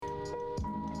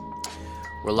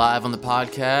We're live on the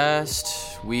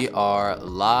podcast. We are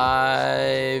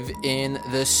live in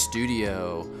the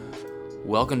studio.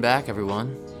 Welcome back,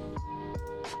 everyone.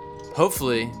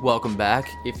 Hopefully, welcome back.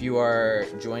 If you are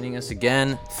joining us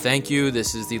again, thank you.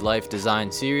 This is the Life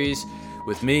Design Series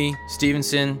with me,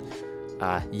 Stevenson,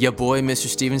 ya boy, Mr.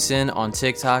 Stevenson on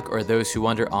TikTok, or those who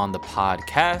wonder on the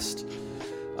podcast.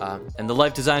 And the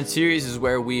Life Design Series is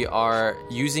where we are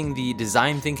using the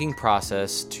design thinking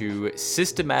process to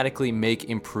systematically make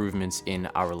improvements in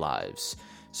our lives.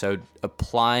 So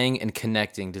applying and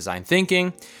connecting design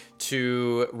thinking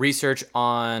to research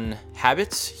on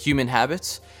habits, human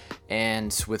habits,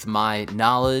 and with my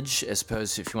knowledge, I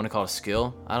suppose if you want to call it a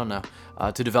skill, I don't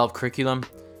know, to develop curriculum,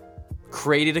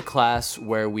 created a class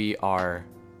where we are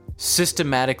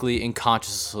systematically and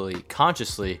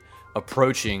consciously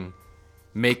approaching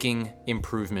making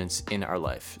improvements in our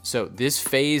life. So this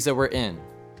phase that we're in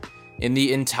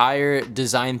the entire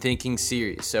design thinking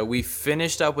series. So we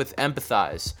finished up with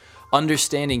empathize,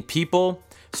 understanding people.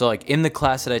 So like in the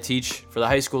class that I teach for the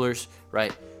high schoolers,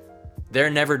 right? They're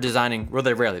never designing, well,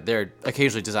 they're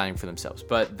occasionally designing for themselves,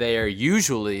 but they are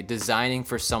usually designing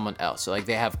for someone else. So like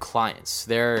they have clients.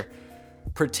 They're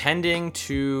pretending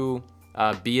to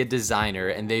be a designer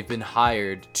and they've been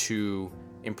hired to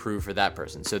improve for that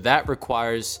person. So that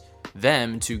requires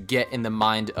them to get in the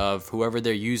mind of whoever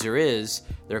their user is,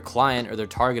 their client or their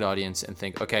target audience, and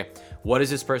think, okay, what does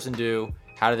this person do?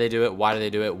 How do they do it? Why do they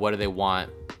do it? What do they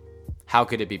want? How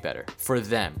could it be better for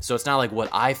them? So it's not like what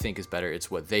I think is better, it's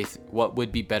what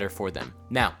would be better for them.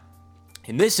 Now,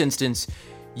 in this instance,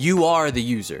 you are the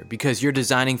user because you're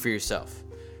designing for yourself,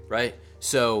 right?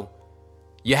 So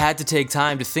you had to take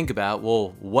time to think about,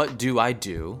 well, what do I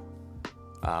do?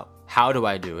 How do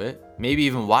I do it? Maybe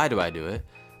even why do I do it?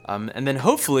 And then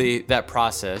hopefully that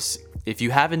process, if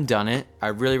you haven't done it, I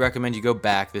really recommend you go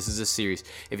back. This is a series.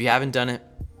 If you haven't done it,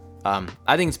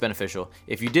 I think it's beneficial.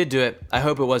 If you did do it, I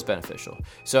hope it was beneficial.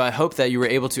 So I hope that you were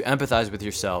able to empathize with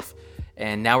yourself.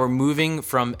 And now we're moving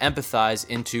from empathize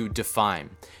into define.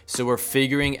 So we're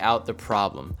figuring out the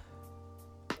problem.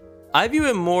 I view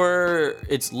it more,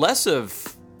 it's less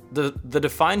of, the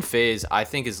define phase I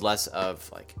think is less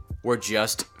of like, we're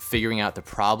just figuring out the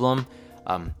problem.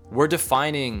 We're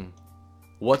defining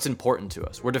what's important to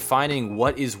us. We're defining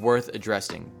what is worth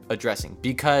addressing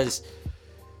because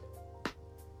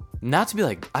not to be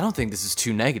like, I don't think this is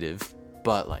too negative,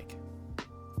 but like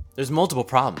there's multiple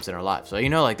problems in our lives. So,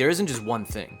 like there isn't just one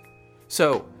thing.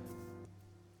 So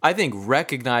I think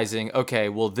recognizing, okay,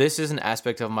 well, this is an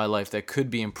aspect of my life that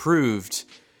could be improved,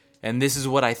 and this is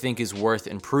what I think is worth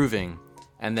improving,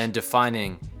 and then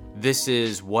defining this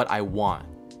is what I want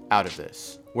out of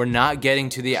this. We're not getting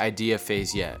to the idea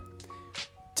phase yet.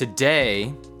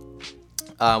 Today,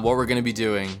 what we're going to be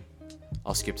doing,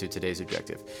 I'll skip to today's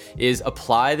objective, is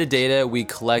apply the data we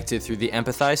collected through the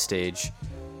empathize stage.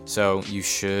 So you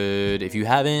should, if you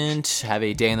haven't, have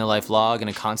a day in the life log and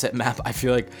a concept map. I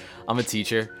feel like I'm a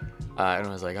teacher.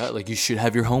 Everyone's like, you should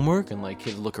have your homework, and like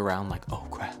kids look around like, oh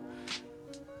crap.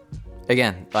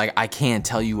 Again, like I can't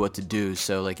tell you what to do.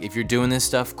 So like if you're doing this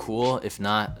stuff, cool. If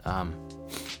not,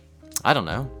 I don't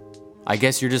know. I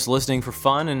guess you're just listening for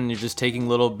fun and you're just taking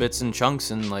little bits and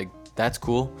chunks, and like that's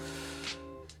cool.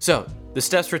 So the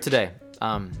steps for today,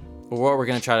 what we're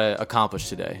going to try to accomplish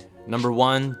today. Number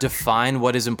 1, define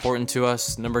what is important to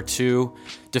us. Number 2,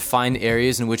 define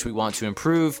areas in which we want to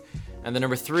improve. And then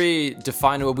number 3,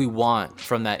 define what we want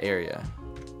from that area.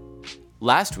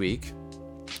 Last week,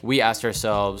 we asked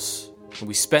ourselves,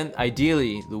 we spent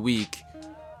ideally the week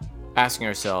asking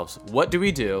ourselves, what do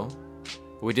we do?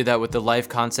 We did that with the life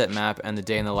concept map and the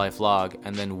day in the life log.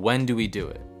 And then when do we do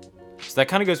it? So that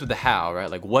kind of goes with the how, right?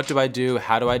 Like what do I do?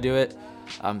 How do I do it?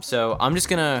 So I'm just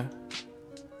going to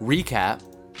recap.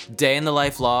 Day in the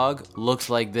life log looks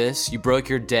like this. You broke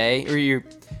your day, or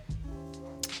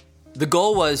the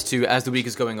goal was to, as the week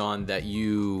is going on, that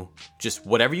you just,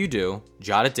 whatever you do,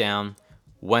 jot it down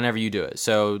whenever you do it.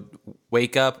 So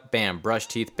wake up, bam, brush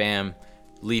teeth, bam,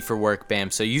 leave for work, bam.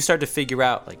 So you start to figure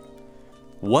out like,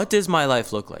 what does my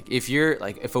life look like? If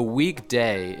a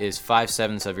weekday is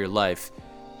 5/7 of your life,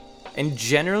 and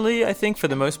generally I think for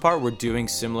the most part we're doing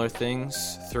similar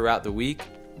things throughout the week.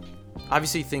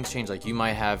 Obviously things change, like you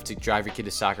might have to drive your kid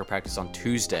to soccer practice on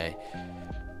Tuesday,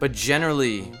 but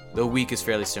generally the week is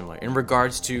fairly similar in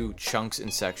regards to chunks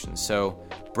and sections. So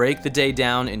break the day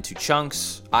down into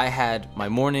chunks. I had my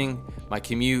morning, my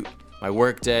commute, my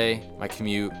work day, my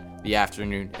commute, the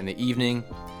afternoon, and the evening.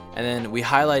 And then we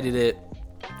highlighted it,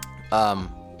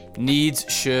 needs,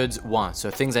 shoulds, wants.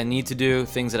 So things I need to do,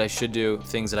 things that I should do,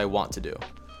 things that I want to do.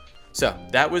 So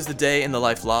that was the day in the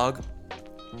life log.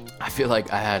 I feel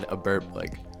like I had a burp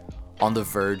like on the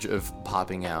verge of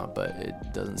popping out, but it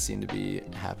doesn't seem to be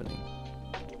happening.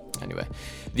 Anyway,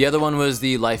 the other one was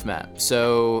the life map.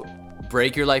 So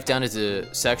break your life down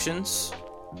into sections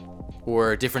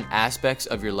or different aspects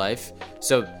of your life.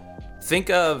 So think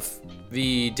of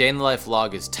the day in the life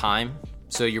log as time.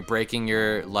 So you're breaking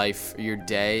your life, your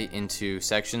day into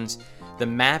sections. The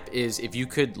map is if you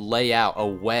could lay out a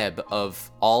web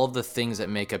of all of the things that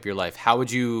make up your life, how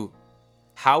would you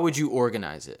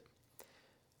organize it?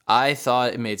 I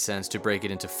thought it made sense to break it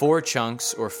into 4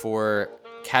 chunks or 4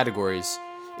 categories.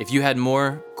 If you had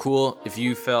more, cool. If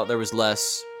you felt there was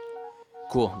less,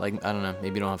 cool. Like, I don't know,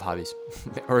 maybe you don't have hobbies.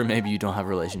 Or maybe you don't have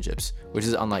relationships, which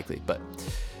is unlikely. But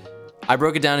I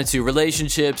broke it down into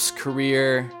relationships,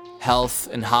 career, health,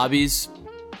 and hobbies.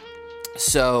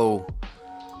 So,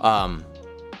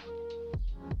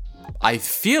 I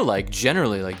feel like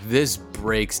generally, like, this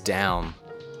breaks down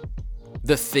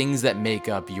the things that make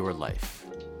up your life.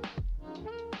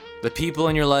 The people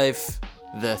in your life,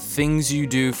 the things you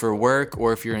do for work,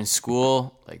 or if you're in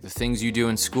school, like the things you do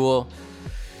in school,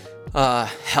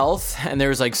 health, and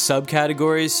there's like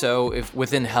subcategories. So if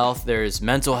within health, there's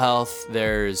mental health,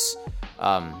 there's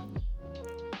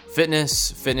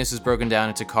fitness. Fitness is broken down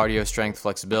into cardio, strength,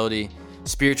 flexibility,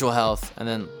 spiritual health, and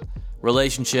then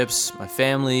relationships, my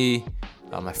family,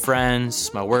 my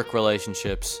friends, my work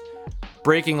relationships,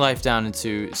 breaking life down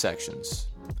into sections.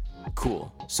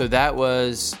 Cool. So that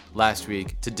was last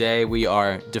week. Today we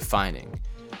are defining.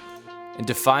 And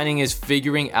defining is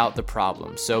figuring out the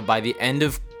problem. So by the end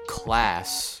of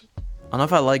class, I don't know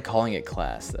if I like calling it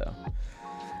class though.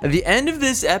 At the end of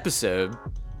this episode,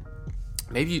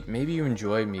 maybe you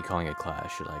enjoy me calling it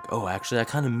class. You're like, oh, actually I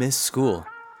kind of miss school.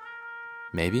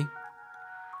 Maybe.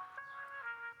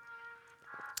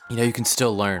 You know, you can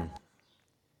still learn.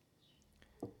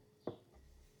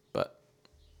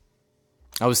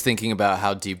 I was thinking about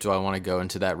how deep do I want to go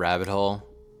into that rabbit hole,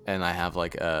 and I have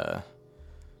like a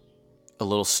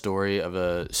little story of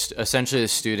essentially a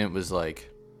student was like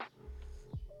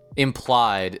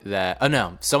implied that,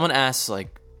 someone asked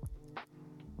like,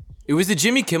 it was the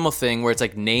Jimmy Kimmel thing where it's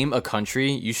like name a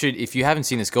country. You should, if you haven't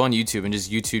seen this, go on YouTube and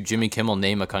just YouTube Jimmy Kimmel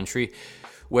name a country,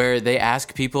 where they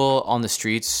ask people on the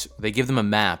streets, they give them a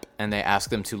map and they ask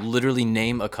them to literally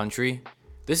name a country.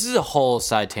 This is a whole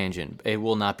side tangent. It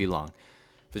will not be long.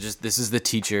 But just, this is the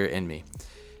teacher in me.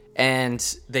 And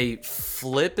they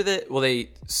they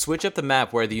switch up the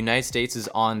map where the United States is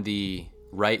on the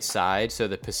right side. So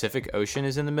the Pacific Ocean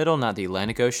is in the middle, not the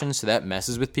Atlantic Ocean. So that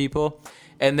messes with people.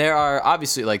 And there are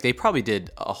obviously, like, they probably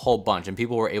did a whole bunch. And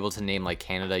people were able to name, like,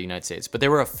 Canada, United States. But there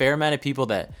were a fair amount of people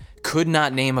that could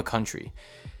not name a country.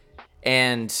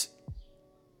 And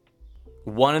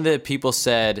one of the people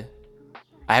said,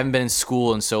 I haven't been in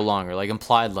school in so long. Or, like,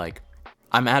 implied, like,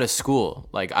 I'm out of school.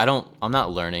 Like, I'm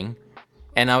not learning.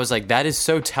 And I was like, that is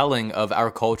so telling of our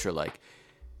culture. Like,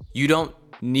 you don't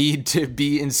need to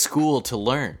be in school to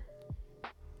learn.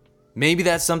 Maybe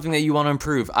that's something that you want to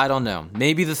improve. I don't know.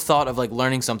 Maybe the thought of like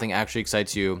learning something actually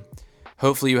excites you.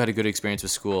 Hopefully you had a good experience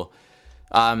with school.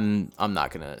 I'm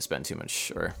not going to spend too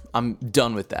much, or I'm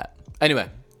done with that. Anyway,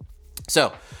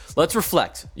 so let's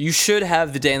reflect. You should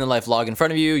have the day in the life log in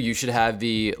front of you. You should have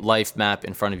the life map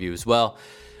in front of you as well.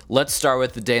 Let's start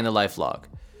with the day in the life log.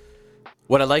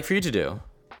 What I'd like for you to do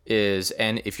is,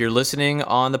 and if you're listening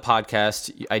on the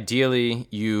podcast, ideally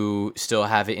you still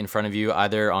have it in front of you,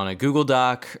 either on a Google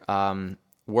Doc,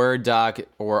 Word doc,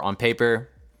 or on paper.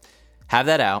 Have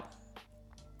that out.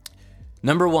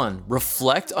 Number 1,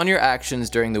 reflect on your actions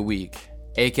during the week,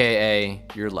 aka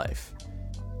your life.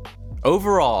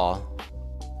 Overall,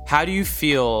 how do you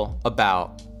feel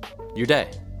about your day?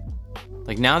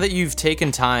 Like, now that you've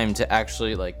taken time to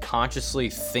actually like consciously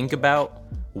think about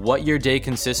what your day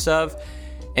consists of,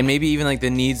 and maybe even like the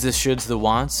needs, the shoulds, the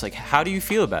wants, like, how do you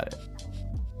feel about it?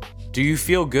 Do you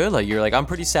feel good? Like, you're like, I'm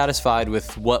pretty satisfied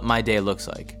with what my day looks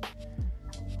like.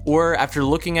 Or after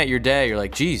looking at your day, you're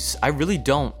like, geez, I really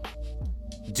don't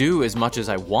do as much as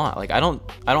I want. Like, I don't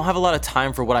have a lot of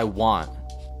time for what I want.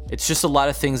 It's just a lot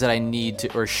of things that I need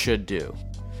to or should do.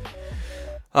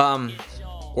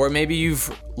 Or maybe you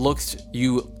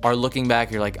are looking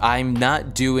back, you're like, I'm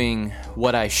not doing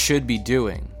what I should be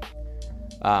doing.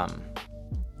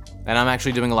 And I'm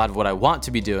actually doing a lot of what I want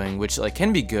to be doing, which like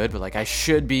can be good, but like I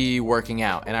should be working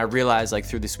out. And I realized like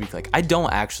through this week, like I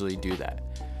don't actually do that.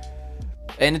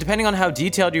 And depending on how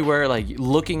detailed you were, like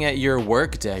looking at your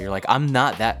work day, you're like, I'm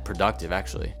not that productive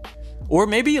actually. Or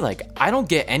maybe like I don't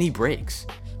get any breaks.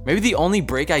 Maybe the only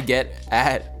break I get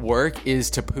at work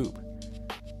is to poop,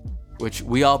 which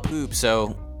we all poop,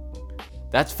 so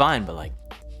that's fine. But like,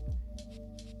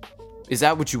 Is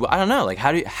that what you, I don't know. Like,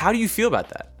 how do you feel about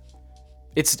that?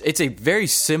 It's a very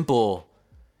simple,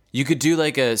 you could do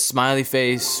like a smiley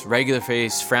face, regular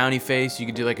face, frowny face. You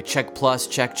could do like a check plus,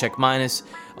 check minus,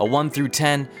 a 1 through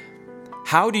 10.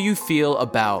 How do you feel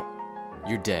about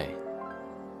your day?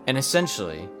 And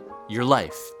essentially, your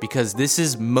life, because this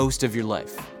is most of your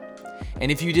life.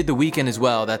 And if you did the weekend as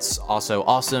well, that's also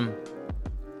awesome.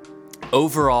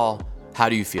 Overall, how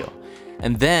do you feel?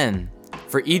 And then,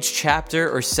 for each chapter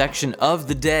or section of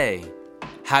the day,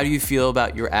 how do you feel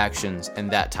about your actions and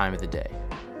that time of the day?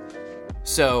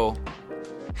 So,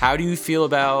 how do you feel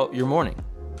about your morning?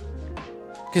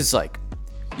 Because, like,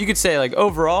 you could say, like,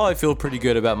 overall, I feel pretty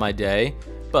good about my day,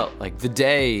 but, like, the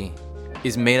day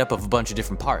is made up of a bunch of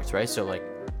different parts, right? So, like,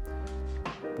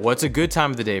 what's a good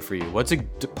time of the day for you? What's a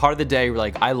part of the day where,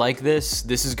 like, I like this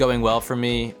is going well for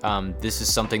me, this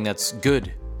is something that's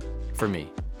good for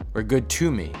me, or good to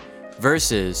me,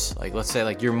 versus, like, let's say,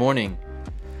 like, your morning,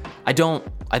 I don't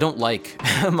like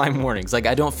my mornings. Like,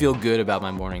 I don't feel good about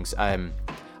my mornings.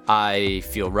 I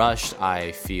feel rushed.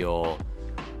 I feel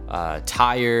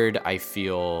tired. I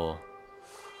feel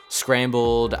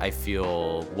scrambled. I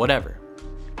feel whatever.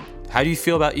 How do you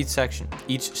feel about each section?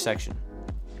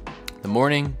 The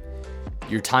morning,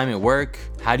 your time at work,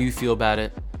 how do you feel about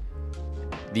it?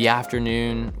 The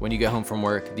afternoon, when you get home from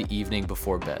work, the evening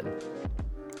before bed.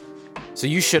 So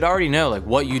you should already know, like,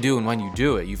 what you do and when you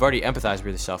do it. You've already empathized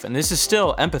with yourself. And this is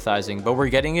still empathizing, but we're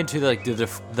getting into like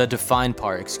the defined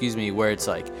part, where it's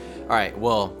like, all right,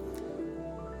 well,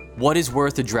 what is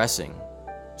worth addressing?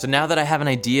 So now that I have an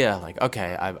idea, like,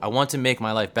 okay, I want to make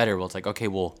my life better. Well, it's like, okay,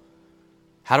 well,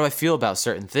 how do I feel about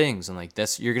certain things? And like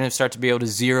you're going to start to be able to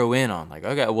zero in on, like,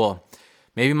 okay, well,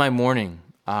 maybe my morning,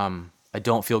 I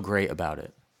don't feel great about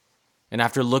it. And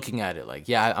after looking at it, like,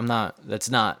 yeah, that's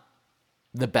not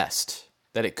the best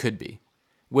that it could be.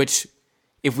 Which,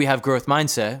 if we have growth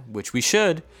mindset, which we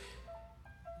should,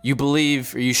 you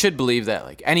should believe that,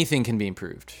 like, anything can be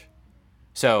improved.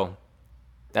 So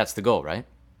that's the goal, right?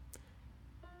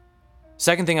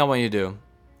 Second thing I want you to do,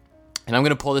 and I'm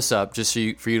going to pull this up just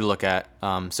for you to look at.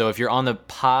 So if you're on the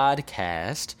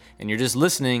podcast and you're just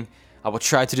listening, I will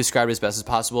try to describe it as best as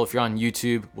possible. If you're on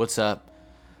YouTube, what's up?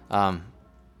 I'm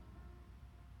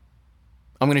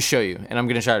going to show you, and I'm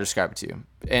going to try to describe it to you.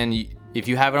 And if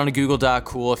you have it on a Google Doc,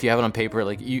 cool. If you have it on paper,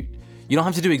 like, you don't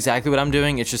have to do exactly what I'm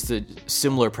doing. It's just a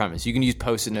similar premise. You can use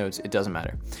Post-it notes. It doesn't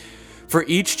matter. For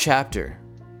each chapter,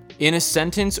 in a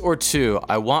sentence or two,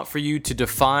 I want for you to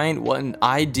define what an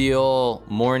ideal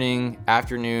morning,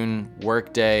 afternoon,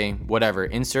 work day, whatever,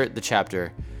 insert the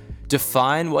chapter.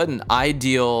 Define what an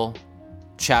ideal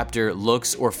chapter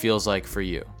looks or feels like for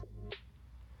you.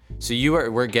 So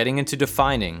we're getting into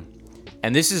defining.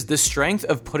 And this is the strength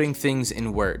of putting things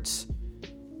in words.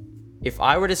 If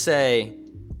I were to say,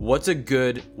 what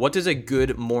does a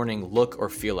good morning look or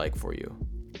feel like for you?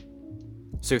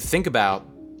 So think about,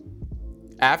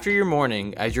 after your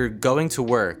morning, as you're going to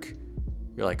work,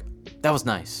 you're like, that was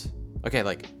nice. Okay,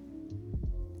 like,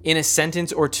 in a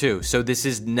sentence or two. So this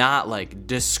is not like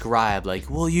describe, like,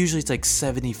 well, usually it's like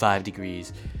 75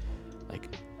 degrees.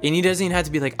 Like, and it doesn't even have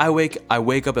to be like, I wake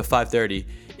up at 5:30.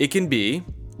 It can be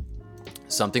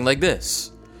something like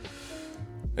this.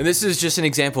 And this is just an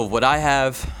example of what I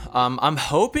have. I'm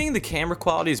hoping the camera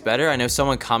quality is better. I know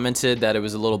someone commented that it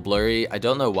was a little blurry. I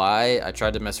don't know why. I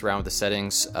tried to mess around with the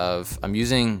settings I'm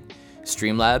using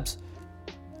Streamlabs.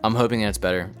 I'm hoping that it's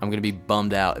better. I'm going to be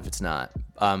bummed out if it's not.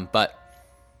 But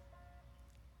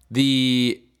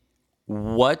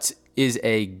what is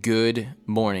a good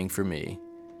morning for me?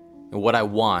 And what I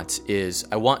want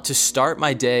to start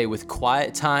my day with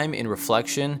quiet time and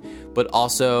reflection, but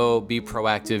also be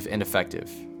proactive and effective.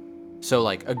 So,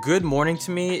 like, a good morning to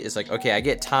me is like, okay, I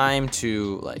get time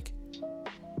to, like,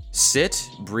 sit,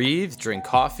 breathe, drink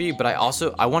coffee, but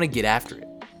I want to get after it.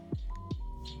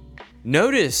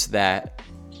 Notice that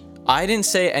I didn't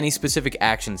say any specific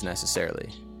actions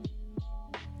necessarily.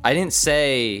 I didn't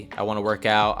say I want to work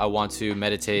out, I want to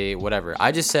meditate, whatever.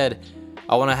 I just said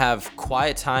I want to have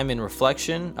quiet time and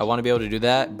reflection. I want to be able to do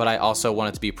that, but I also want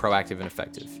it to be proactive and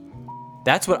effective.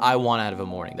 That's what I want out of a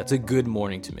morning. That's a good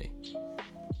morning to me.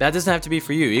 That doesn't have to be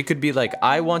for you. It could be like,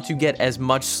 I want to get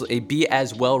be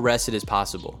as well rested as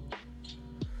possible.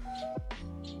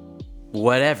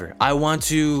 Whatever. I want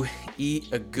to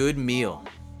eat a good meal.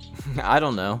 I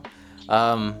don't know.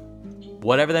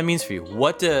 Whatever that means for you.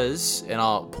 And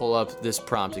I'll pull up this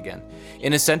prompt again.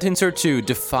 In a sentence or two,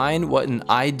 define what an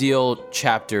ideal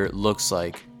chapter looks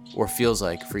like or feels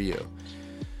like for you.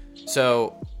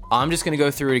 So I'm just going to go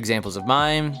through examples of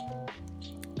mine.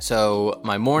 So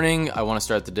my morning, I want to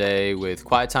start the day with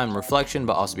quiet time and reflection,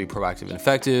 but also be proactive and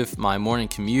effective. My morning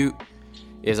commute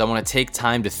is I want to take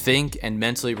time to think and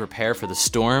mentally prepare for the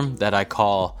storm that I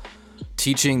call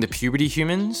teaching the puberty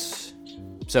humans.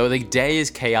 So the day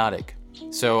is chaotic.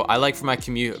 So I like for my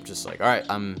commute, I'm just like, all right,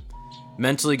 I'm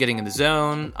mentally getting in the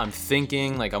zone. I'm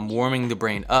thinking, like I'm warming the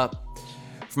brain up.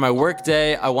 For my work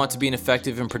day, I want to be an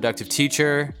effective and productive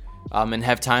teacher. And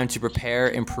have time to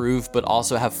prepare, improve, but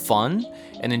also have fun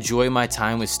and enjoy my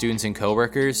time with students and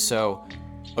coworkers. So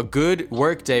a good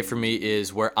work day for me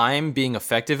is where I'm being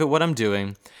effective at what I'm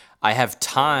doing. I have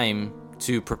time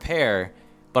to prepare,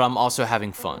 but I'm also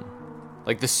having fun.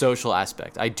 Like the social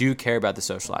aspect. I do care about the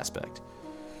social aspect.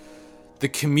 The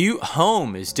commute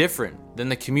home is different than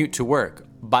the commute to work.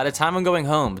 By the time I'm going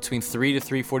home, between 3 to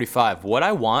 3:45, what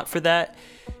I want for that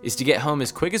is to get home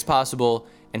as quick as possible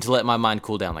and to let my mind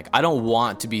cool down. Like, I don't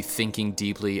want to be thinking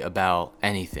deeply about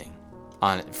anything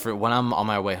for when I'm on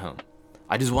my way home.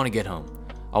 I just want to get home.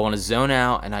 I want to zone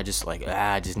out, and I just like,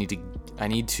 I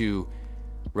need to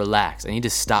relax. I need to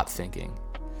stop thinking.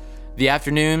 The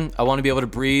afternoon, I want to be able to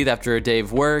breathe after a day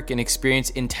of work and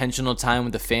experience intentional time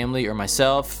with the family or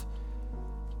myself.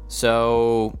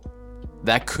 So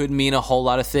that could mean a whole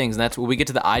lot of things, and that's when we get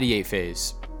to the ideate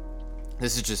phase.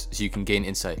 This is just so you can gain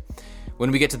insight. When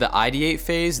we get to the ideate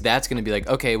phase, that's going to be like,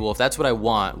 okay, well, if that's what I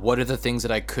want, what are the things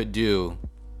that I could do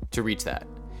to reach that?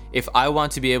 If I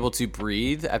want to be able to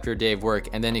breathe after a day of work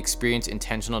and then experience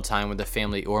intentional time with the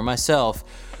family or myself,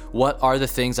 what are the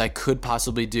things I could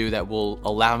possibly do that will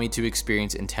allow me to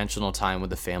experience intentional time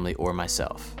with the family or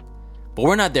myself? But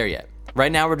we're not there yet.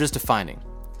 Right now, we're just defining.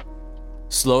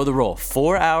 Slow the roll.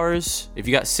 4 hours. If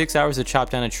you got 6 hours to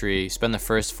chop down a tree, spend the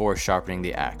first 4 sharpening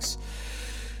the axe.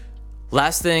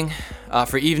 Last thing,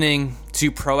 for evening,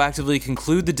 to proactively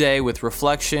conclude the day with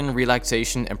reflection,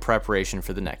 relaxation, and preparation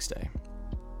for the next day.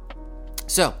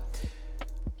 So,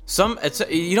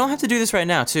 you don't have to do this right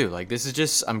now, too. Like, this is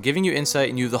just, I'm giving you insight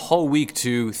and you have the whole week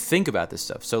to think about this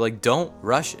stuff. So, like, don't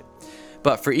rush it.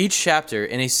 But for each chapter,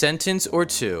 in a sentence or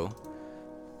two,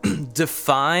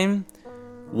 define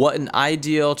what an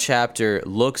ideal chapter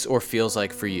looks or feels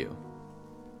like for you.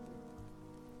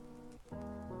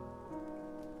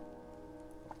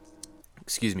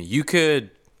 Excuse me. You could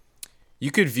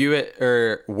view it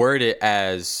or word it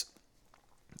as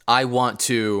I want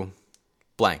to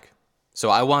blank. So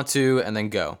I want to and then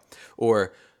go.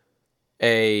 Or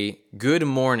a good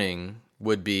morning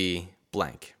would be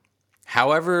blank.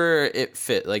 However it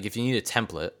fit, like if you need a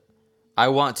template, I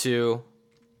want to,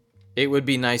 it would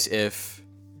be nice if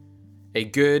a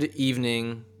good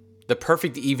evening, the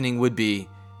perfect evening would be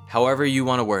however you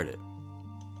want to word it.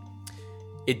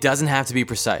 It doesn't have to be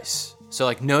precise. So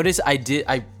like notice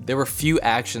there were few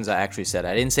actions I actually said.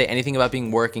 I didn't say anything about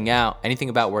working out,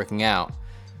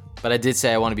 but I did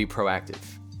say I want to be proactive.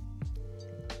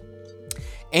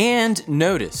 And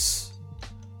notice,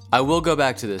 I will go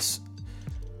back to this.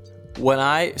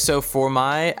 So for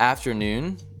my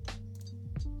afternoon,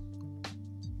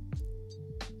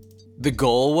 the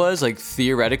goal was like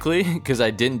theoretically, because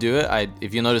I didn't do it.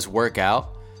 If you notice, work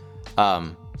out.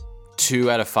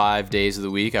 2 out of 5 days of the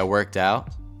week I worked out.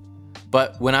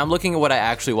 But when I'm looking at what I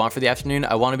actually want for the afternoon,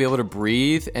 I want to be able to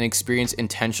breathe and experience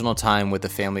intentional time with the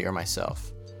family or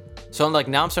myself. So I'm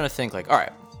starting to think like, all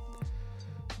right,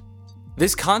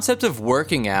 this concept of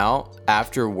working out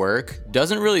after work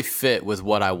doesn't really fit with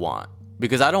what I want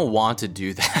because I don't want to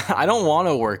do that. I don't want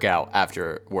to work out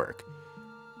after work.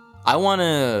 I want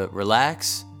to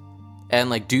relax and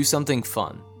like do something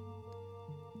fun.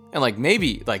 And like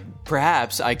maybe like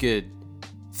perhaps I could,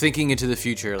 thinking into the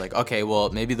future, like, okay, well,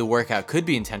 maybe the workout could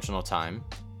be intentional time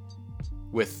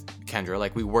with Kendra,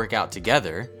 like we work out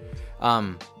together.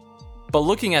 But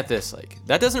looking at this, like,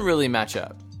 that doesn't really match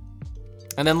up.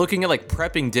 And then looking at like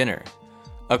prepping dinner.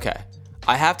 Okay,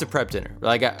 I have to prep dinner.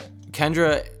 Like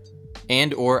Kendra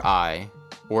and or I,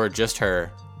 or just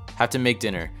her, have to make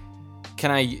dinner.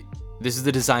 This is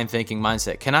the design thinking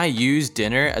mindset. Can I use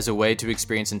dinner as a way to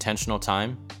experience intentional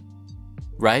time?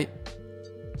 Right?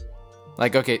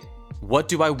 Like, okay, what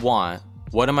do I want?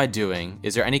 What am I doing?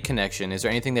 Is there any connection? Is there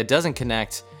anything that doesn't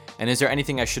connect? And is there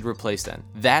anything I should replace then?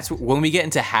 That's when we get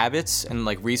into habits and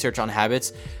like research on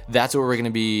habits, that's what we're going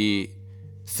to be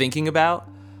thinking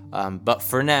about. But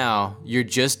for now, you're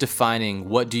just defining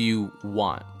what do you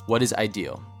want? What is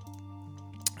ideal?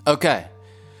 Okay.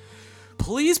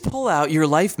 Please pull out your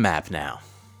life map now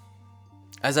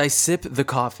as I sip the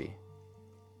coffee.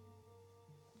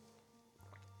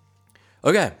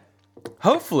 Okay.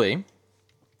 Hopefully,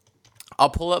 I'll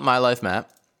pull up my life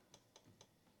map.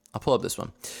 I'll pull up this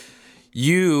one.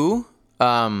 You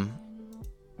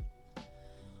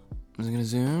Is it gonna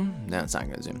zoom? No, it's not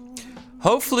gonna zoom.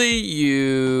 Hopefully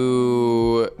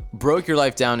you broke your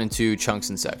life down into chunks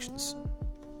and sections.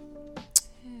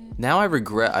 Now I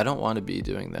regret, I don't want to be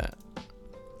doing that.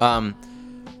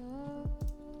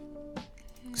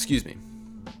 Excuse me.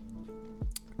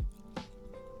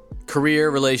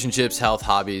 Career, relationships, health,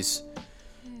 hobbies.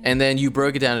 And then you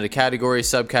broke it down into categories,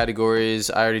 subcategories.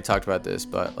 I already talked about this,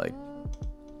 but like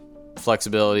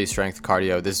flexibility, strength,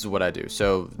 cardio, this is what I do.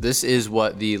 So this is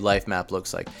what the life map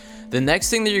looks like. The next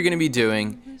thing that you're going to be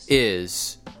doing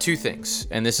is two things.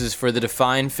 And this is for the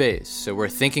define phase. So we're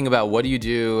thinking about what do you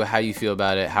do, how you feel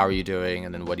about it, how are you doing,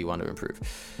 and then what do you want to improve.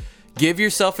 Give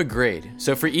yourself a grade.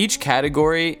 So for each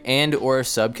category and or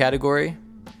subcategory,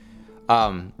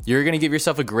 you're going to give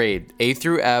yourself a grade, A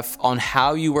through F, on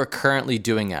how you are currently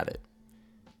doing at it.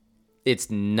 It's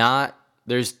not,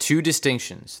 there's two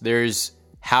distinctions. There's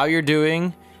how you're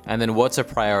doing and then what's a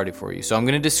priority for you. So I'm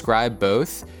going to describe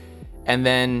both and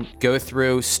then go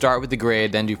through, start with the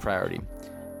grade, then do priority.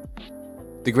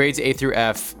 The grades A through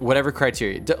F, whatever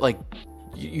criteria. Like,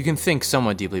 you can think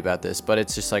somewhat deeply about this, but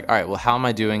it's just like, all right, well, how am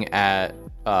I doing at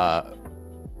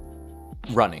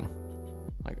running?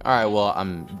 Like, all right, well,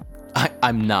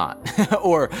 I'm not.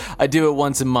 Or I do it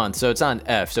once a month, so it's not an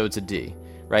F, so it's a D,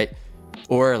 right?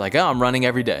 Or like, oh, I'm running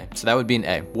every day, so that would be an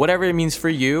A. Whatever it means for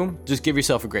you, just give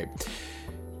yourself a grade.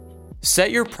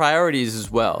 Set your priorities as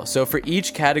well. So for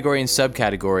each category and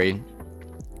subcategory,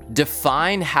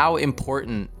 define how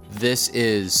important this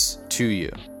is to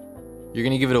you. You're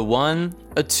going to give it a 1,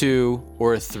 a 2,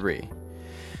 or a 3.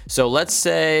 So let's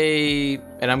say,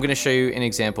 and I'm going to show you an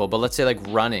example, but let's say like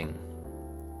running.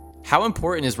 How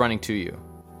important is running to you?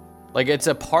 Like, it's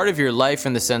a part of your life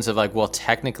in the sense of like, well,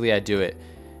 technically I do it.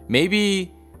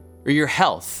 Maybe, or your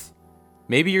health.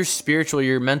 Maybe your spiritual,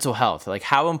 your mental health. Like,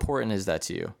 how important is that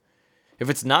to you? If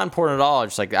it's not important at all,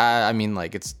 it's like, I mean,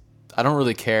 like, I don't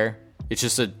really care. It's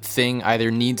just a thing I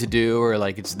either need to do or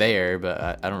like it's there,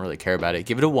 but I don't really care about it.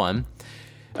 Give it a 1.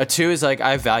 A 2 is like,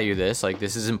 I value this. Like,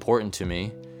 this is important to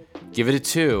me. Give it a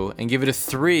 2, and give it a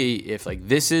 3 if like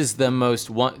this is the most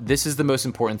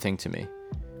important thing to me.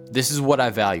 This is what I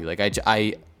value. Like,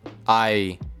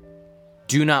 I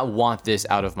do not want this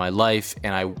out of my life,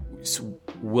 and I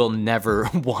will never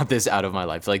want this out of my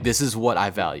life. Like, this is what I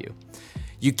value.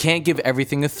 You can't give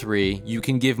everything a 3. You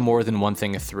can give more than one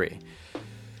thing a 3.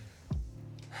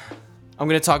 I'm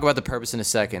going to talk about the purpose in a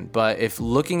second, but if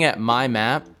looking at my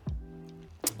map,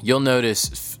 you'll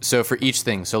notice, so for each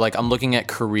thing, so like I'm looking at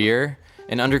career,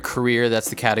 and under career, that's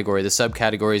the category. The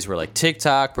subcategories were like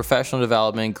TikTok, professional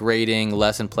development, grading,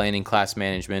 lesson planning, class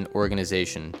management,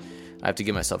 organization. I have to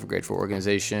give myself a grade for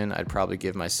organization. I'd probably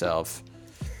give myself,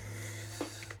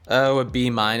 a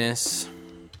B-.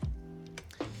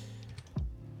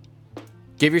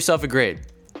 Give yourself a grade.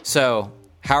 So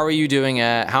how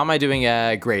am I doing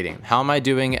at grading? How am I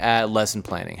doing at lesson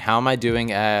planning? How am I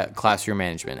doing at classroom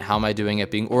management? How am I doing at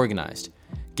being organized?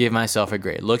 Give myself a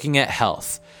grade. Looking at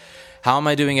health. How am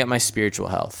I doing at my spiritual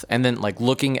health? And then like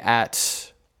looking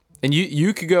at, and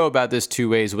you could go about this two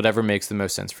ways, whatever makes the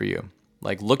most sense for you.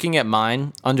 Like looking at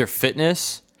mine under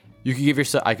fitness,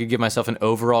 I could give myself an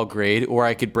overall grade, or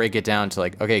I could break it down to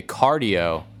like, okay,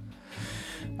 cardio,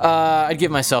 I'd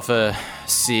give myself a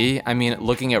C. I mean,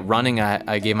 looking at running,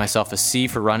 I gave myself a C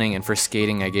for running, and for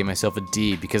skating, I gave myself a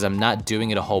D because I'm not doing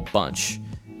it a whole bunch.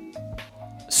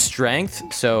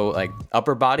 Strength, so like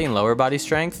upper body and lower body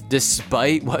strength,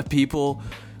 despite what people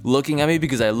looking at me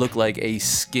because I look like a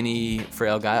skinny,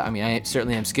 frail guy. I mean, I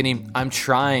certainly am skinny. I'm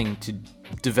trying to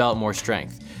develop more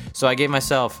strength. So I gave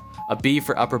myself a B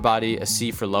for upper body, a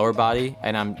C for lower body,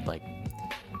 and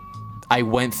I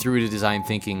went through the design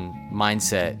thinking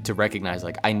mindset to recognize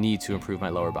like I need to improve my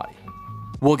lower body.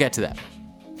 We'll get to that.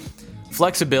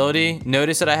 Flexibility,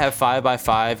 notice that I have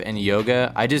 5x5 and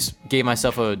yoga. I just gave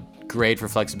myself a grade for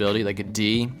flexibility, like a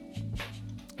D.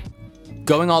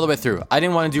 Going all the way through. I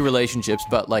didn't want to do relationships,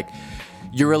 but like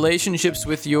your relationships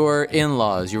with your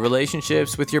in-laws, your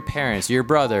relationships with your parents, your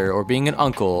brother, or being an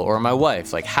uncle, or my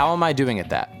wife, like how am I doing at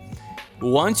that?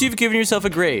 Once you've given yourself a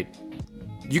grade,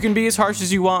 you can be as harsh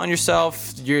as you want on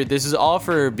yourself. This is all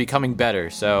for becoming better.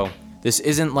 So this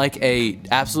isn't like a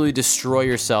absolutely destroy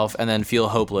yourself and then feel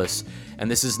hopeless. And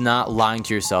this is not lying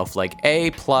to yourself like A++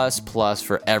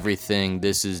 for everything.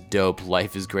 This is dope.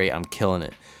 Life is great. I'm killing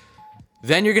it.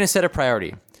 Then you're going to set a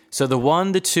priority. So the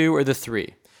 1, the 2, or the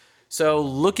 3. So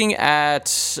looking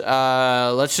at,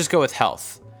 let's just go with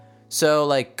health. So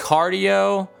like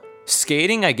cardio,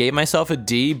 skating, I gave myself a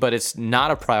D, but it's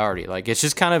not a priority. Like it's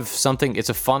just kind of something, it's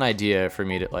a fun idea for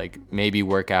me to like maybe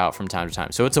work out from time to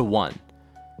time. So it's a 1.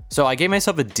 So I gave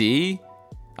myself a D,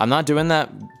 I'm not doing that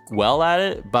well at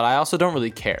it, but I also don't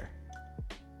really care.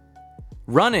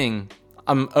 Running,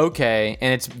 I'm okay,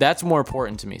 and that's more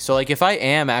important to me. So like if I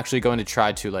am actually going to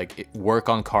try to like work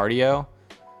on cardio,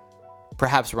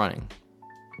 perhaps running.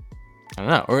 I don't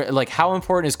know. Or like how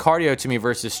important is cardio to me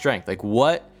versus strength? Like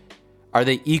what are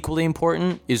they equally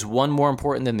important? Is one more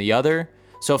important than the other?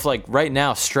 So if like right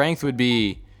now strength would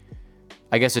be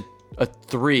I guess a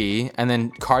 3 and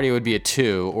then cardio would be a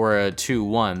 2 or a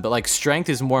 2-1, but like strength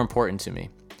is more important to me.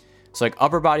 So like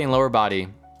upper body and lower body,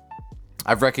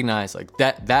 I've recognized like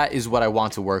that is what I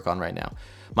want to work on right now.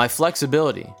 My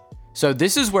flexibility. So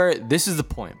this is the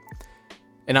point.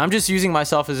 And I'm just using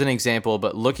myself as an example,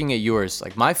 but looking at yours,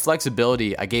 like my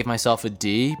flexibility, I gave myself a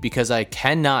D because I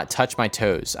cannot touch my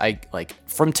toes. I like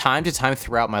from time to time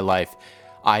throughout my life,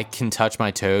 I can touch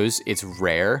my toes. It's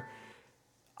rare.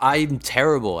 I'm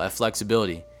terrible at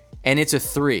flexibility, and it's a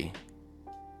 3.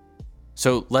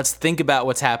 So let's think about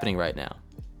what's happening right now.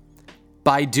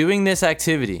 By doing this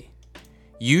activity,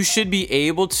 you should be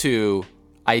able to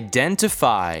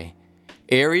identify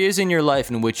areas in your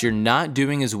life in which you're not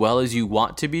doing as well as you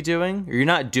want to be doing, or you're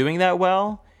not doing that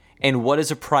well, and what is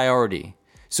a priority.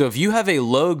 So if you have a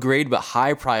low grade but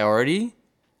high priority,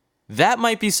 that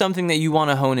might be something that you want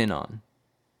to hone in on.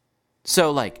 So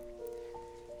like,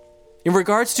 in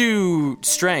regards to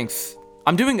strength,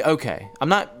 I'm doing okay. I'm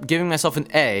not giving myself an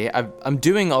A. I'm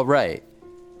doing all right.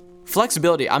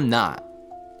 Flexibility, I'm not.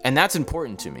 And that's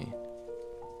important to me.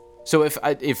 So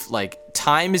if like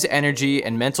time is energy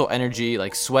and mental energy,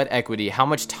 like sweat equity, how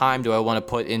much time do I want to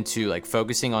put into like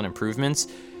focusing on improvements?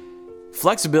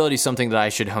 Flexibility is something that I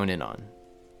should hone in on.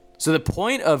 So the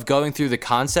point of going through the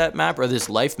concept map or this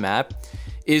life map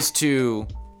is to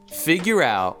figure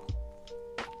out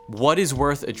what is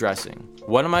worth addressing.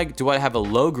 Do I have a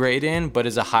low grade in, but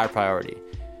is a high priority?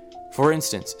 For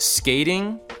instance,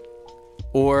 skating,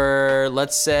 or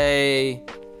let's say,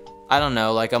 I don't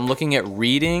know, like I'm looking at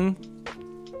reading.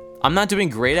 I'm not doing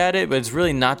great at it, but it's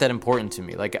really not that important to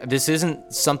me. Like this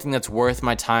isn't something that's worth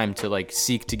my time to like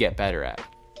seek to get better at.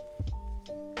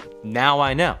 Now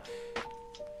I know.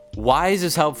 Why is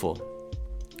this helpful?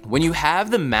 When you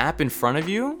have the map in front of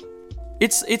you,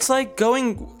 it's like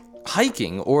going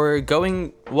hiking or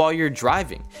going while you're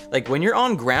driving. Like when you're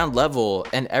on ground level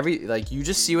and you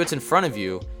just see what's in front of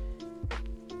you,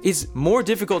 it's more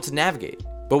difficult to navigate.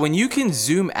 But when you can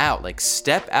zoom out, like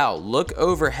step out, look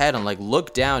overhead and like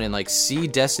look down and like see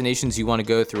destinations you want to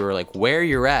go through or like where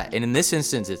you're at. And in this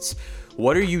instance, it's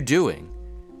what are you doing?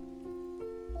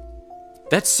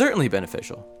 That's certainly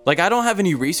beneficial. Like I don't have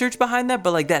any research behind that,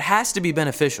 but like that has to be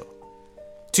beneficial.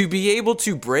 To be able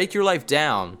to break your life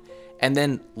down and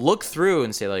then look through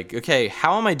and say like, okay,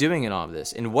 how am I doing in all of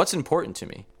this? And what's important to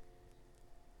me?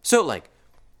 So like,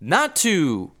 not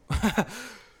to,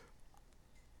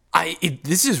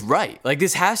 this is right. Like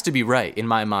this has to be right in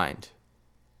my mind.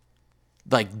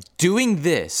 Like doing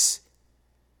this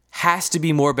has to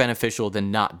be more beneficial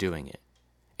than not doing it.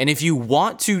 And if you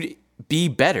want to be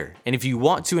better and if you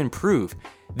want to improve,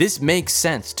 this makes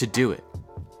sense to do it.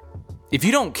 If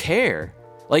you don't care,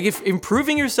 like if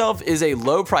improving yourself is a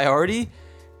low priority,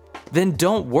 then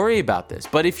don't worry about this.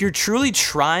 But if you're truly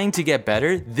trying to get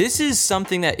better, this is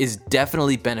something that is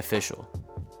definitely beneficial.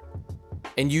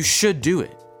 And you should do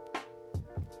it.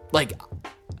 Like,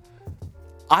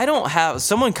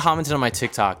 someone commented on my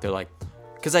TikTok, they're like,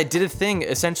 because I did a thing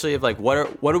essentially of like, what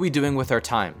are we doing with our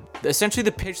time? Essentially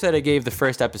the pitch that I gave the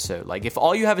first episode. Like, if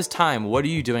all you have is time, what are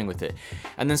you doing with it?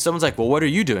 And then someone's like, well, what are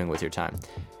you doing with your time?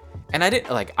 And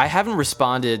I haven't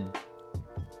responded.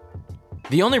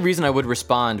 The only reason I would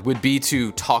respond would be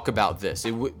to talk about this.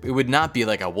 It would not be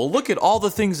like, well, look at all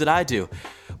the things that I do.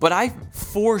 But I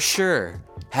for sure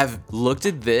have looked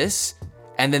at this,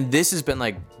 and then this has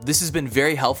been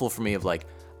very helpful for me of like,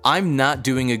 I'm not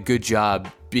doing a good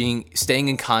job staying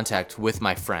in contact with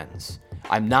my friends.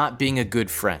 I'm not being a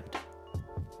good friend.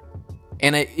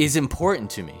 And it is important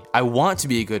to me. I want to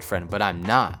be a good friend, but I'm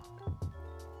not.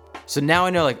 So now I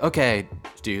know, like, okay,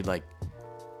 dude, like,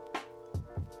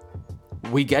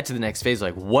 we get to the next phase,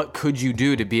 like, what could you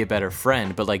do to be a better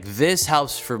friend? But, like, this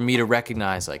helps for me to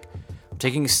recognize, like, I'm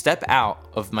taking a step out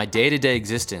of my day-to-day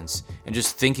existence and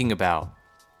just thinking about,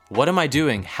 what am I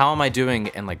doing? How am I doing?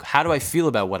 And, like, how do I feel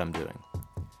about what I'm doing?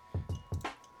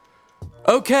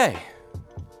 Okay.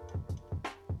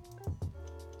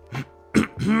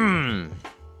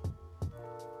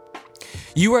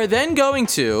 You are then going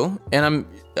to, and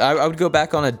I would go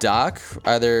back on a doc,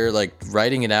 either like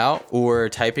writing it out or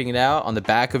typing it out on the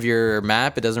back of your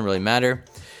map. It doesn't really matter.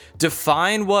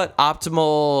 Define what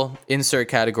optimal insert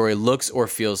category looks or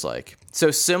feels like. So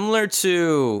similar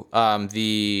to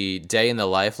the day in the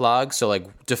life log, so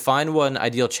like define what an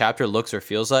ideal chapter looks or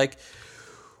feels like.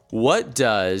 What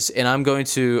does, and I'm going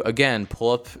to, again,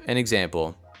 pull up an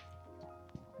example.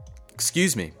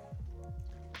 Excuse me.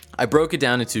 I broke it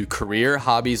down into career,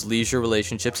 hobbies, leisure,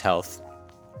 relationships, health.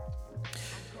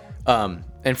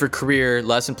 And for career,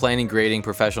 lesson planning, grading,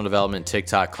 professional development,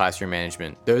 TikTok, classroom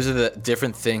management. Those are the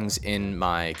different things in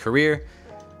my career.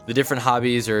 The different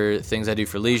hobbies or things I do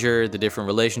for leisure, the different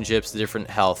relationships, the different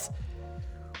health.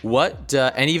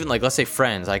 And even like, let's say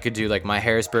friends, I could do like my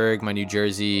Harrisburg, my New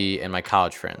Jersey, and my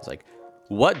college friends. Like,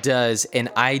 what does an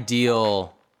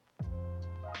ideal,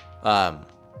 I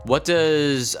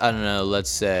don't know, let's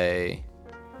say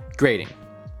grading.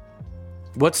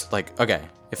 What's like, okay,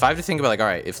 if I have to think about like, all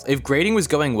right, if grading was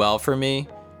going well for me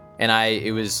and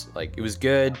it was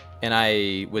good and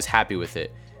I was happy with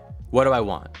it, what do I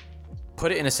want?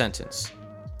 Put it in a sentence.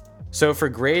 So for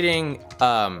grading,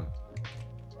 I'm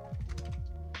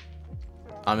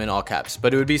in all caps,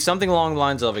 but it would be something along the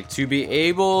lines of like to be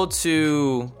able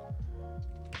to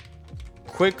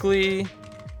quickly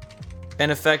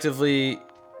and effectively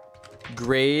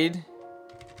grade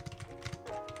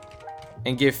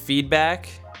and give feedback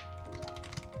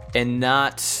and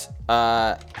not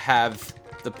have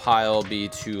the pile be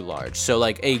too large. So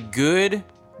like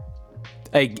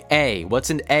what's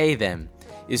an A then?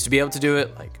 Is to be able to do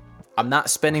it like I'm not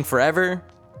spending forever.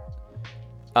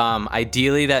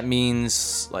 Ideally that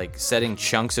means like setting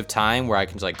chunks of time where I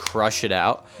can just like crush it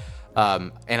out.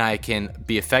 And I can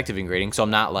be effective in grading. So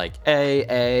I'm not like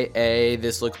A,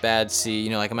 this looks bad,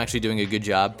 C, like I'm actually doing a good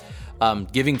job.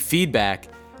 Giving feedback,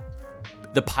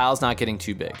 the pile's not getting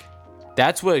too big.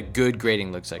 That's what good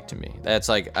grading looks like to me. That's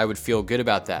like, I would feel good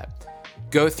about that.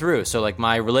 Go through. So like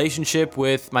my relationship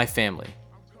with my family.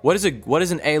 What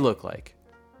does an A look like?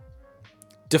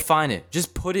 Define it.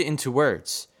 Just put it into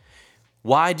words.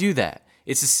 Why do that?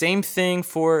 It's the same thing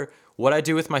for what I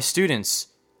do with my students.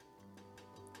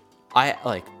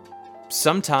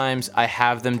 Sometimes I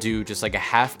have them do just like a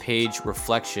half-page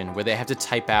reflection where they have to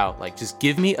type out, like, just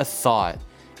give me a thought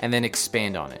and then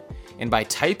expand on it. And by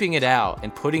typing it out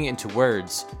and putting it into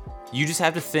words, you just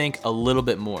have to think a little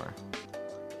bit more.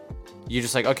 You're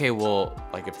just like, okay, well,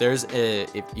 like if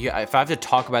I have to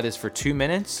talk about this for 2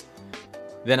 minutes,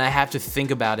 then I have to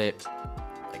think about it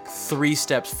like 3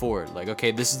 steps forward. Like,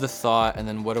 okay, this is the thought, and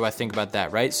then what do I think about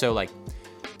that, right? So like,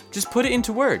 just put it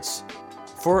into words.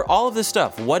 For all of this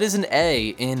stuff, what is an A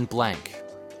in blank?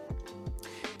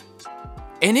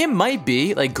 And it might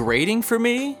be like grading for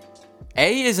me.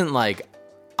 A isn't like,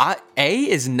 A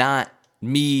is not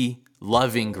me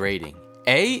loving grading.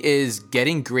 A is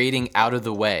getting grading out of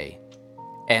the way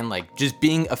and like just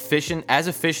being as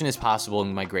efficient as possible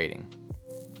in my grading.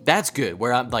 That's good,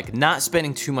 where I'm like not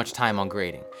spending too much time on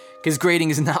grading, because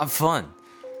grading is not fun.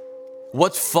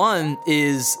 What's fun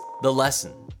is the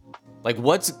lesson. Like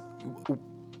what's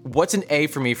an A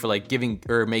for me for like giving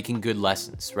or making good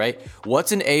lessons, right?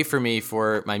 What's an A for me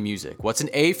for my music? What's an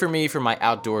A for me for my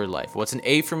outdoor life? What's an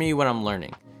A for me when I'm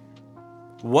learning?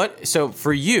 So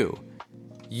for you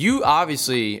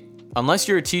obviously, unless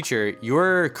you're a teacher,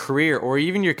 your career or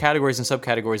even your categories and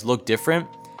subcategories look different.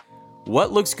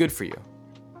 What looks good for you?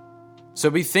 So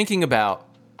be thinking about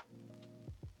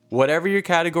whatever your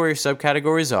category or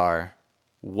subcategories are,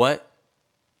 what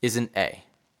is an A?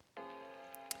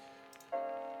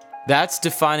 That's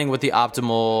defining what the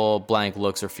optimal blank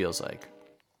looks or feels like.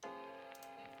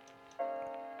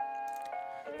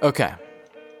 Okay.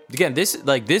 Again, this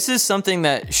is something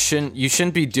that you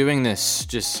shouldn't be doing this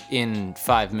just in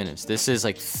 5 minutes. This is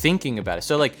like thinking about it.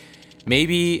 So like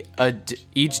maybe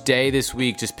each day this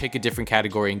week, just pick a different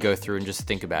category and go through and just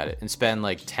think about it and spend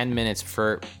like 10 minutes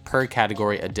per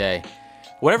category a day.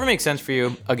 Whatever makes sense for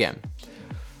you, again.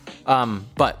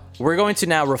 But we're going to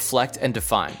now reflect and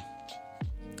define.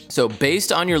 So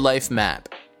based on your life map,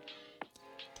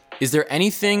 is there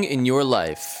anything in your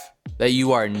life that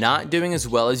you are not doing as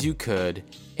well as you could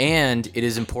and it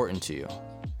is important to you?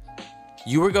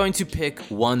 You are going to pick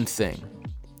one thing.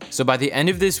 So by the end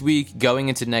of this week, going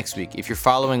into next week, if you're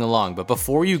following along, but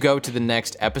before you go to the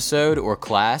next episode or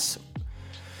class,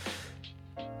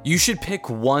 you should pick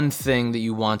one thing that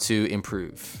you want to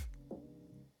improve.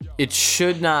 It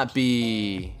should not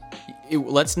be,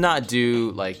 let's not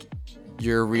do like,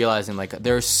 you're realizing like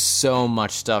there's so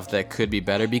much stuff that could be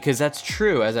better, because that's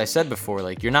true. As I said before,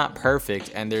 like you're not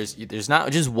perfect and there's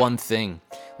not just one thing.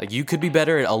 Like you could be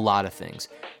better at a lot of things.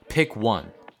 Pick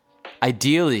one.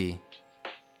 Ideally,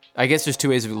 I guess there's 2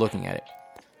 ways of looking at it.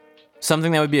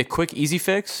 Something that would be a quick, easy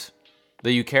fix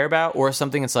that you care about, or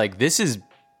something that's like, this is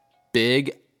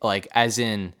big, like as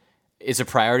in it's a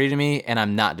priority to me and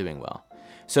I'm not doing well.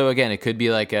 So again, it could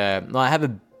be like, I have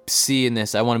a C in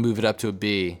this, I want to move it up to a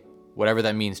B, whatever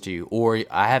that means to you. Or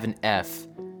I have an F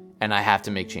and I have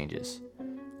to make changes.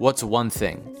 What's one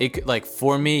thing? It could, like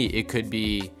for me, it could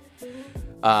be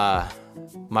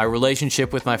my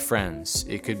relationship with my friends.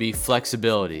 It could be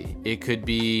flexibility. It could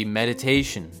be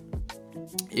meditation.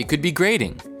 It could be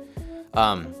grading.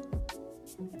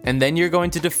 And then you're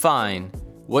going to define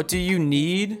what do you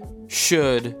need,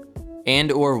 should,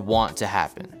 and or want to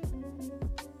happen.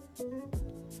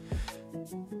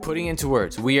 Putting into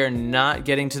words, we are not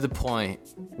getting to the point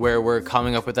where we're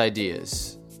coming up with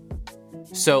ideas.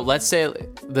 So let's say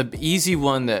the easy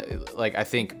one that like I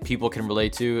think people can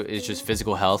relate to is just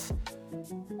physical health.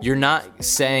 You're not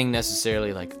saying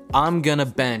necessarily like, I'm gonna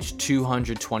bench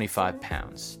 225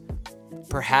 pounds.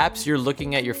 Perhaps you're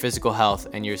looking at your physical health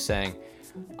and you're saying,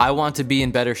 I want to be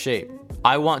in better shape.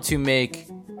 I want to make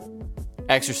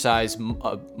exercise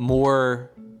a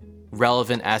more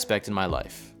relevant aspect in my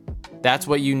life. That's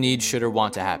what you need, should, or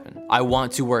want to happen. I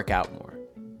want to work out more.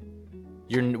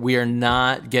 We are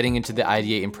not getting into the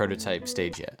ideate and prototype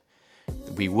stage yet.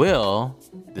 We will.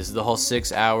 This is the whole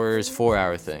 6 hours, 4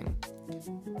 hour thing.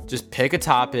 Just pick a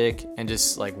topic and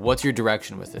just like, what's your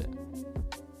direction with it?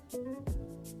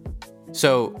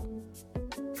 So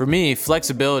for me,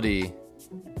 flexibility,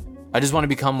 I just want to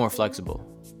become more flexible.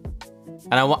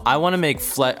 And I want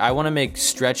to make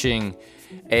stretching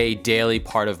a daily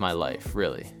part of my life,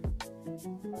 really.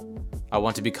 I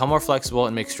want to become more flexible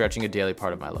and make stretching a daily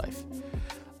part of my life.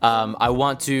 I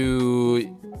want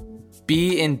to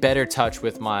be in better touch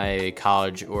with my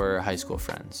college or high school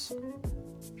friends.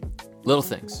 Little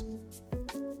things.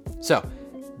 So,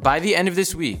 by the end of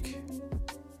this week,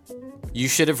 you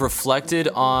should have reflected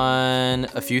on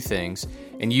a few things,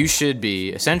 and you should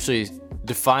be essentially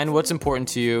define what's important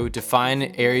to you,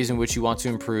 define areas in which you want to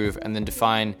improve, and then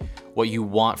define what you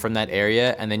want from that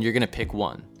area, and then you're going to pick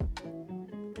one.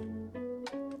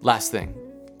 Last thing,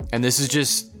 and this is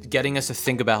just getting us to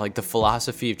think about like the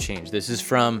philosophy of change. This is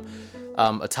from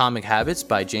Atomic Habits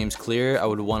by James Clear. I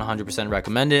would 100%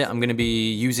 recommend it. I'm going to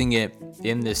be using it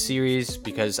in this series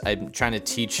because I'm trying to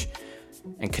teach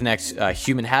and connect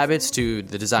human habits to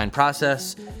the design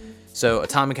process. So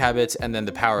Atomic Habits and then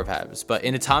the Power of Habits. But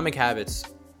in Atomic Habits,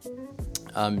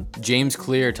 James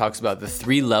Clear talks about the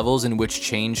 3 levels in which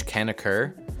change can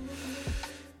occur.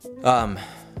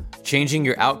 Changing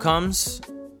your outcomes.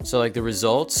 So like the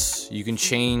results, you can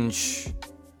change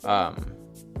how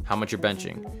much you're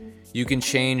benching. You can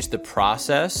change the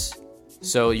process.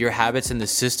 So your habits and the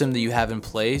system that you have in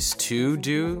place to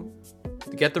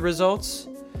get the results.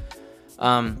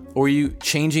 Or you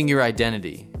changing your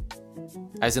identity,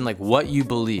 as in like what you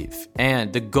believe.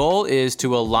 And the goal is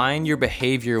to align your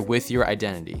behavior with your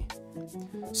identity.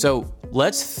 So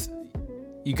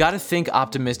you got to think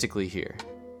optimistically here.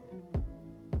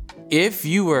 If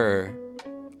you were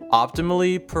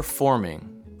optimally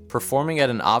performing at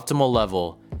an optimal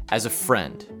level as a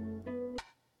friend,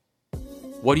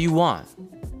 what do you want?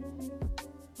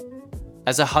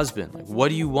 As a husband, like what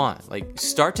do you want? Like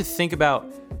start to think about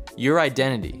your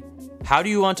identity. How do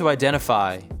you want to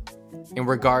identify in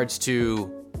regards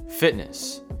to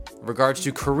fitness, in regards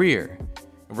to career,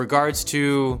 in regards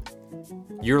to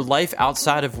your life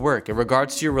outside of work, in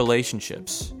regards to your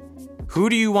relationships? Who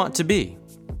do you want to be?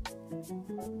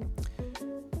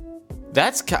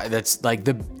 That's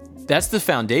the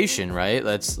foundation, right?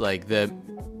 That's like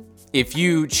if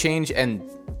you change, and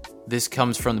this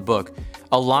comes from the book,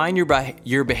 align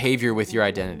your behavior with your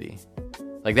identity.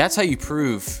 Like that's how you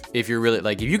prove if you're really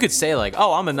like, if you could say like,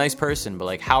 oh, I'm a nice person, but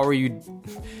like, how are you?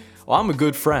 Well, I'm a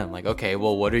good friend. Like, okay,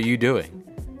 well, what are you doing?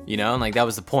 You know, and like that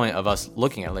was the point of us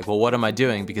looking at like, well, what am I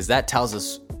doing? Because that tells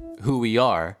us who we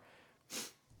are.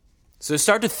 So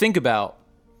start to think about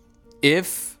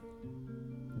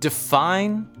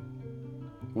define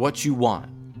what you want.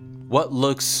 What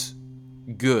looks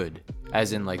good,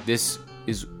 as in like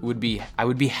I would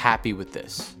be happy with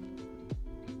this.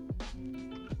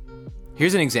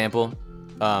 Here's an example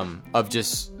of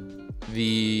just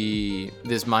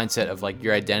this mindset of like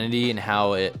your identity and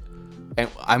how it, and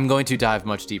I'm going to dive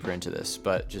much deeper into this,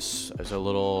 but just as a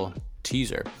little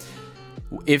teaser.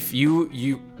 If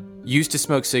you used to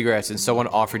smoke cigarettes and someone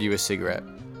offered you a cigarette,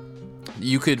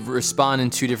 you could respond in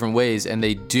 2 different ways, and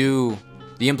the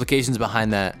implications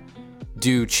behind that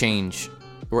do change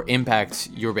or impact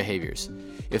your behaviors.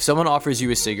 If someone offers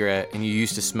you a cigarette and you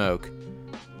used to smoke,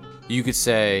 you could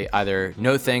say either,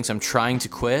 no thanks, I'm trying to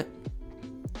quit,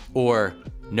 or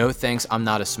no thanks, I'm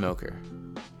not a smoker.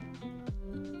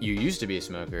 You used to be a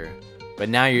smoker, but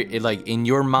now you're like in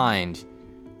your mind,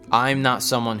 I'm not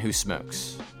someone who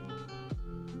smokes.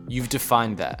 you've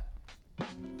defined that.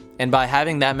 And by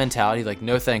having that mentality, like,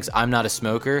 no thanks, I'm not a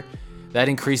smoker, that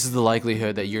increases the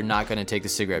likelihood that you're not going to take the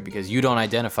cigarette because you don't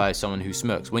identify as someone who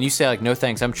smokes. When you say, like, no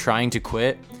thanks, I'm trying to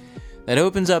quit, that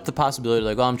opens up the possibility,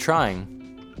 like, well, I'm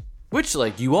trying, which,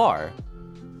 like, you are.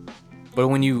 But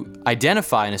when you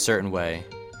identify in a certain way,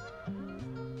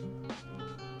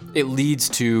 it leads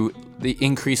to the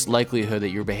increased likelihood that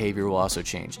your behavior will also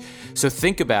change. So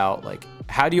think about, like,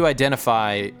 how do you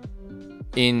identify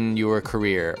in your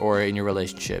career or in your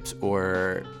relationships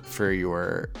or for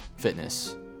your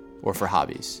fitness or for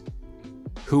hobbies?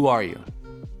 Who are you?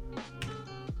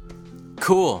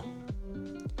 Cool.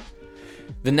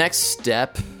 The next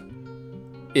step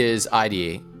is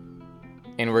ideate.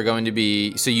 And we're going to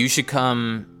be, so you should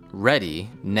come ready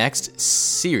next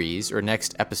series or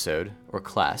next episode or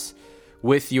class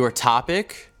with your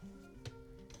topic.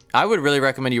 I would really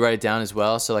recommend you write it down as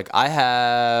well. So, like, I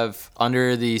have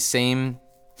under the same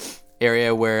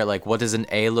area where, like, what does an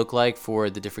A look like for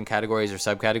the different categories or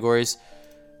subcategories?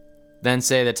 Then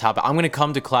say the topic. I'm going to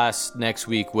come to class next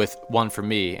week with one for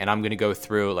me, and I'm going to go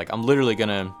through, like, I'm literally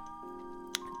going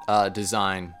to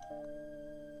design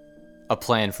a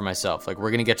plan for myself. Like,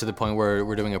 we're going to get to the point where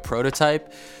we're doing a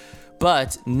prototype.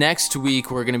 But next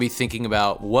week, we're going to be thinking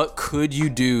about what could you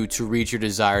do to reach your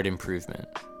desired improvement.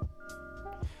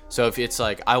 So if it's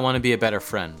like, I want to be a better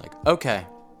friend, like, okay,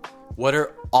 what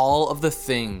are all of the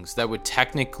things that would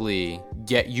technically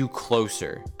get you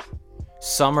closer?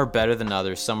 Some are better than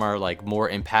others. Some are, like, more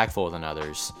impactful than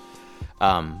others.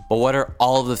 But what are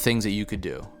all of the things that you could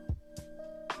do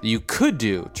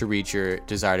to reach your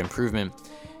desired improvement?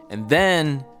 And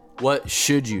then what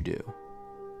should you do?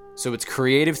 So it's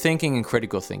creative thinking and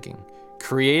critical thinking.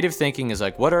 Creative thinking is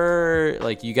like, you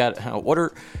got a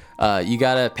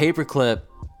paperclip,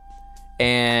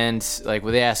 and, like,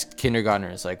 when they ask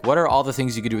kindergartners, like, what are all the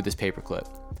things you could do with this paperclip?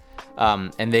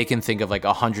 And they can think of, like,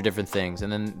 100 different things.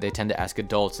 And then they tend to ask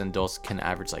adults, and adults can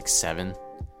average, like, 7.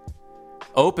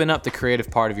 Open up the creative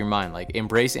part of your mind, like,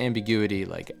 embrace ambiguity,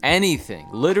 like, anything,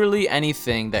 literally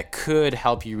anything that could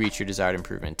help you reach your desired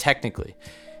improvement, technically.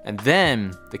 And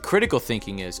then the critical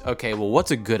thinking is, okay, well,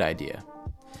 what's a good idea?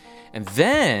 And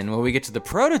then when we get to the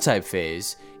prototype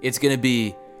phase, it's going to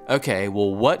be, okay,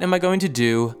 well, what am I going to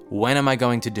do? When am I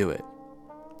going to do it?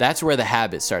 That's where the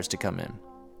habit starts to come in.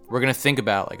 We're going to think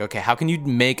about, like, okay, how can you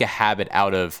make a habit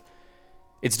out of,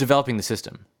 it's developing the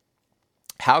system.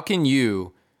 How can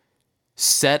you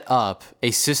set up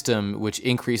a system which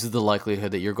increases the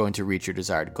likelihood that you're going to reach your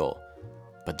desired goal?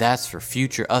 But that's for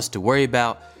future us to worry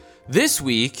about. This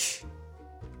week,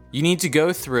 you need to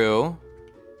go through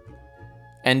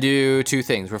and do 2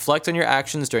 things. Reflect on your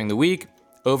actions during the week.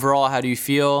 Overall, how do you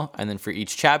feel? And then for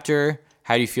each chapter,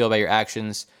 how do you feel about your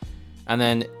actions? And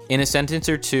then in a sentence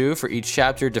or 2 for each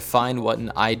chapter, define what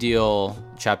an ideal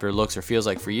chapter looks or feels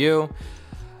like for you.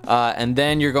 And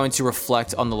then you're going to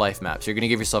reflect on the life map. So you're going to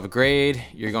give yourself a grade.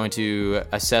 You're going to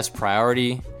assess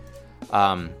priority.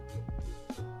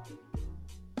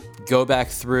 Go back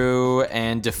through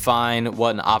and define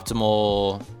what an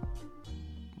optimal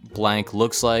blank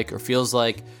looks like or feels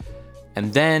like.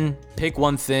 And then pick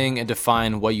one thing and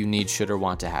define what you need, should, or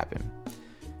want to happen.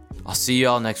 I'll see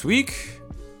y'all next week,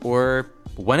 or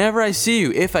whenever I see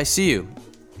you, if I see you.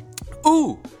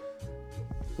 Ooh!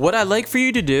 What I'd like for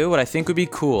you to do, what I think would be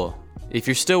cool, if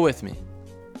you're still with me,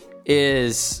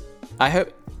 is, I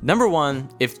hope, number one,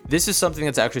 if this is something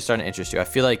that's actually starting to interest you, I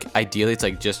feel like ideally it's,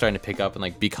 like, just starting to pick up and,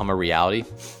 like, become a reality.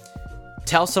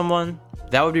 Tell someone.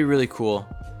 That would be really cool.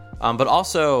 But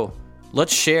also,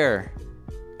 let's share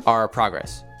our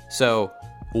progress. So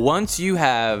once you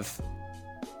have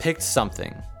picked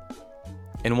something,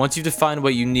 and once you've defined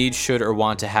what you need, should, or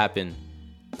want to happen,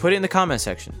 put it in the comment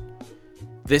section.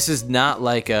 This is not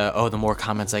like the more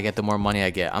comments I get, the more money I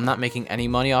get. I'm not making any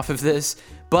money off of this,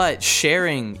 but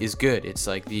sharing is good. It's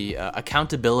like the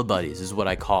accountability buddies is what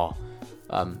I call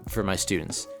for my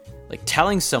students. Like,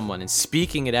 telling someone and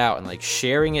speaking it out and, like,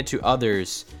 sharing it to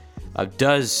others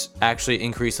does actually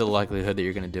increase the likelihood that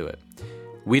you're going to do it.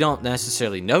 We don't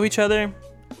necessarily know each other,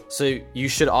 so you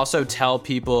should also tell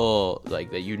people, like,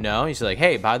 that you know. You should, like,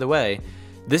 hey, by the way,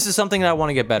 this is something that I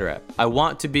want to get better at. I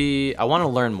want to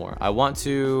learn more. I want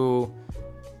to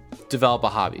develop a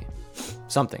hobby,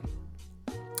 something.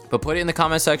 But put it in the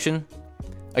comment section.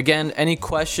 Again, any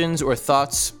questions or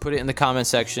thoughts, put it in the comment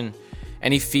section.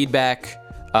 Any feedback.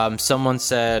 Someone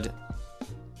said,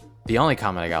 the only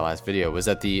comment I got last video was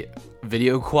that the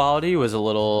video quality was a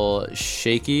little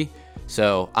shaky.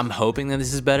 So I'm hoping that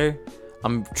this is better.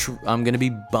 I'm gonna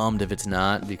be bummed if it's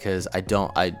not, because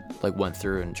I went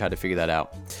through and tried to figure that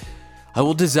out. I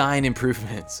will design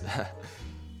improvements.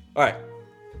 All right.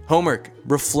 homework,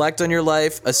 reflect on your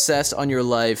life, assess on your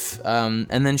life,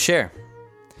 and then share.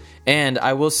 And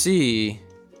I will see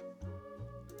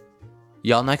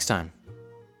y'all next time.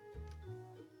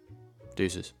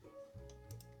 Deuces.